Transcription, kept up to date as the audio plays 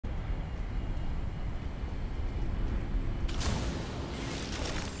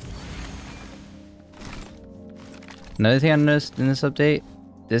Another thing I noticed in this update,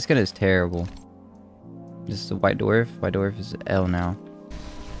 this gun is terrible. This is the white dwarf. White dwarf is L now.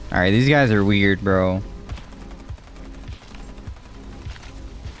 Alright, these guys are weird, bro.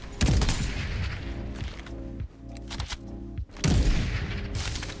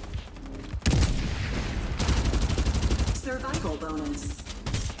 Survival bonus.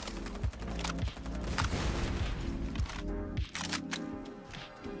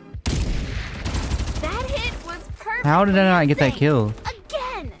 That hit was perfect. How did I not get that kill? Again.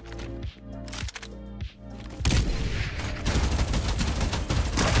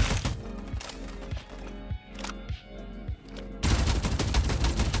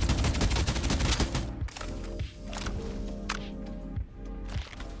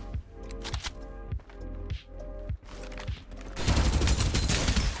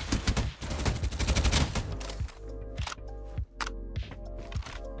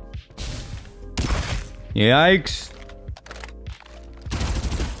 Yikes.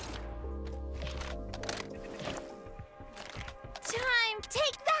 Time,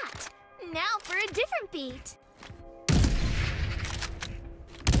 take that. Now for a different beat.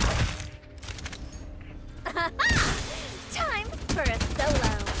 Time for a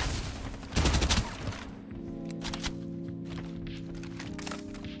solo.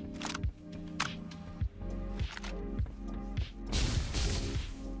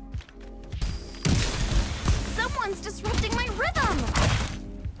 Someone's disrupting my rhythm!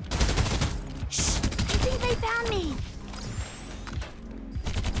 Shh! I think they found me!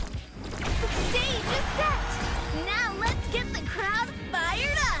 The stage is set! Now let's get the crowd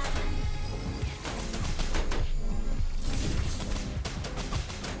fired up!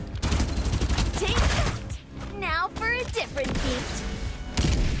 Take that! Now for a different beat!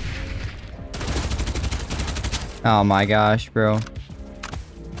 Oh my gosh, bro.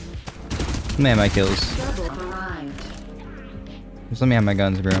 Man, my kills. Just let me have my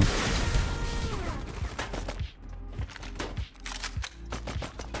guns, bro.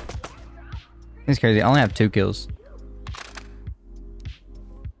 It's crazy. I only have 2 kills.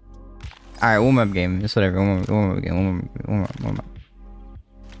 Alright, one more game. It's whatever. One more game. One more.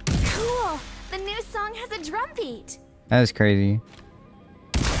 Cool! The new song has a drum beat! That is crazy.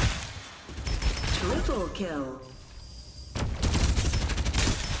 Triple kill.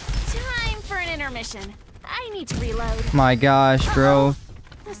 Time for an intermission. I need to reload. My gosh, bro.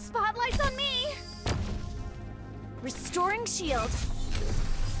 The spotlight's on me! Restoring shield.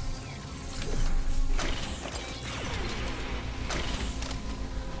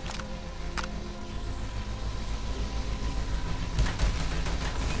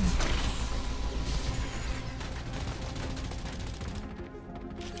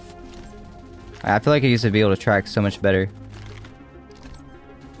 I feel like I used to be able to track so much better.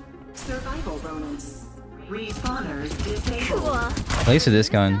 Survival bonus. Respawners disabled. Cool. At least with this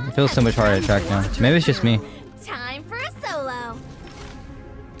gun, it feels so much harder to track now. Maybe it's just me. Time for a solo.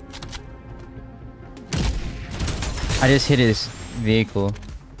 I just hit his vehicle.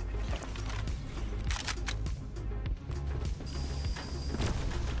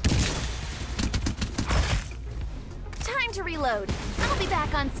 Time to reload. I'll be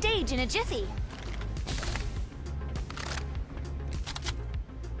back on stage in a jiffy.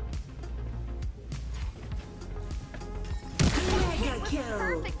 Mega kill.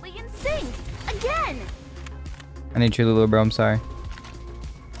 Perfectly in sync. Again. I need you, little bro. I'm sorry.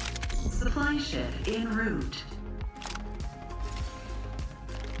 Supply ship en route.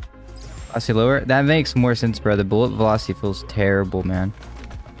 I see lower. That makes more sense, bro. The bullet velocity feels terrible, man.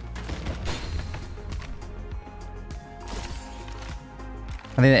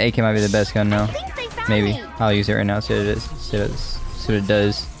 I think the AK might be the best gun now. Maybe. I'll use it right now. See what it is. See what it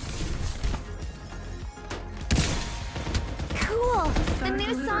does. Cool. The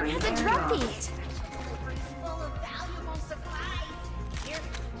new song has a drum beat.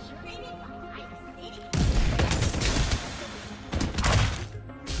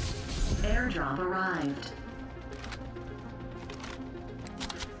 Airdrop arrived.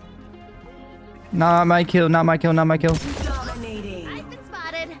 Not my kill. Not my kill. Not my kill. Dominating. I've been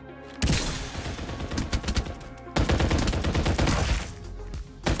spotted.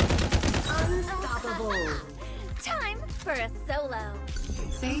 Unstoppable. Time for a solo.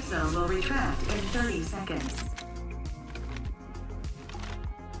 Safe zone will retract in 30 seconds.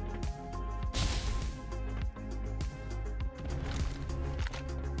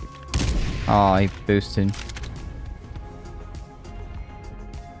 Oh, he boosted.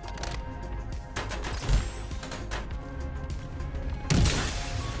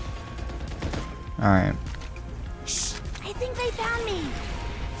 Alright. Shh! I think they found me.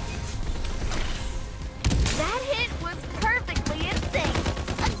 That hit was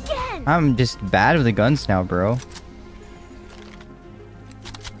I'm just bad with the guns now, bro.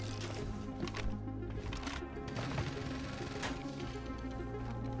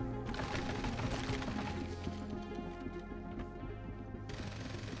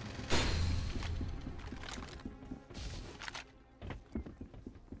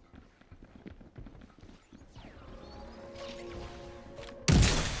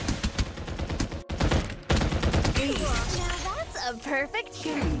 Now that's a perfect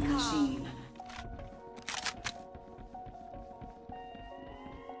Killing call. machine.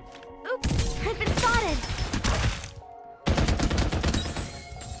 Oops, I've been spotted.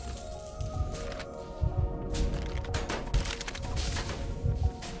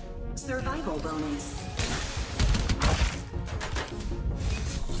 Survival bonus.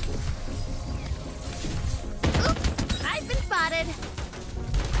 Oops, I've been spotted.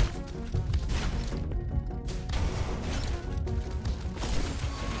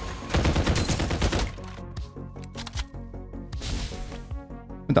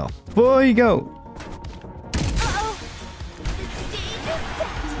 What the fuck you go? Uh-oh. The stage is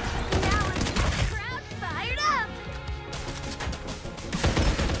set. Now let's get the crowd fired up.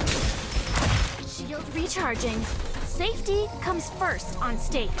 Shield recharging. Safety comes first on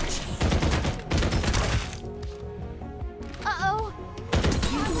stage. Uh-oh.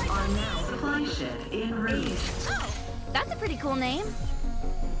 You are now supply ship en route. Oh, that's a pretty cool name.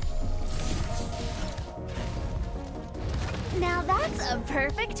 Now that's a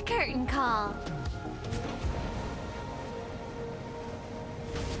perfect curtain call.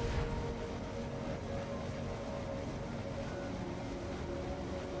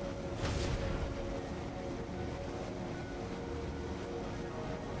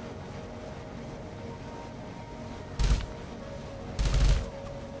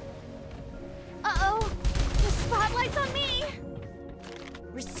 Uh-oh, the spotlight's on me.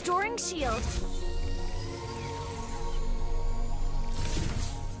 Restoring shield.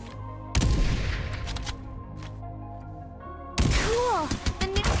 Cool! The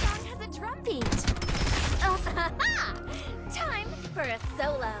new song has a drum beat. Time for a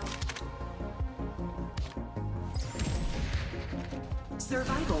solo.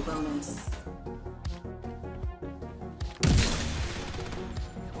 Survival bonus.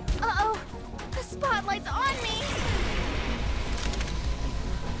 Uh-oh! The spotlight's on me!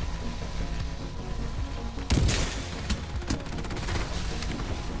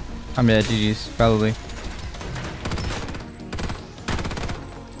 I'm dead, GG's, probably.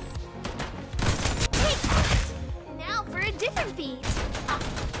 Take that! Now for a different beat.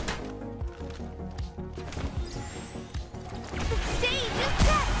 The stage is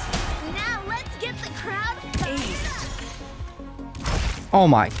set! Now let's get the crowd fired up! Oh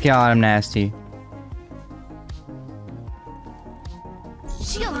my god, I'm nasty.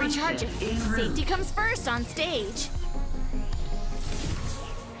 Shield recharging. Safety comes first on stage.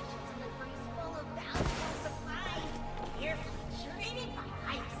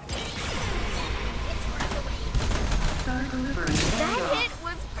 Start delivering That airdrop. hit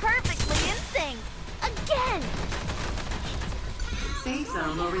was perfectly in sync. Again! Safe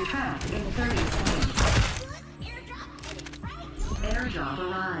zone will retract in 30 seconds. Airdrop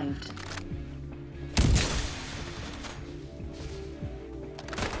arrived.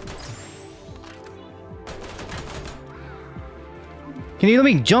 Can you let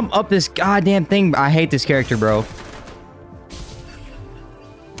me jump up this goddamn thing? I hate this character, bro.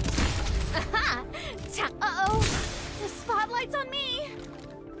 Uh-oh! The spotlight's on me!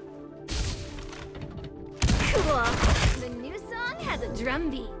 Cool! The new song has a drum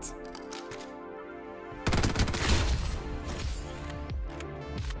beat.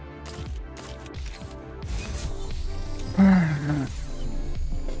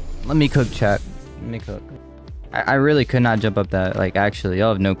 Let me cook, chat. Let me cook. I really could not jump up that. Like, actually,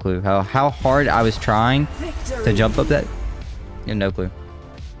 y'all have no clue how hard I was trying to jump up that. You have no clue.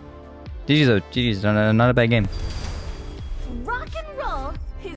 GG's though. GG's not a bad game.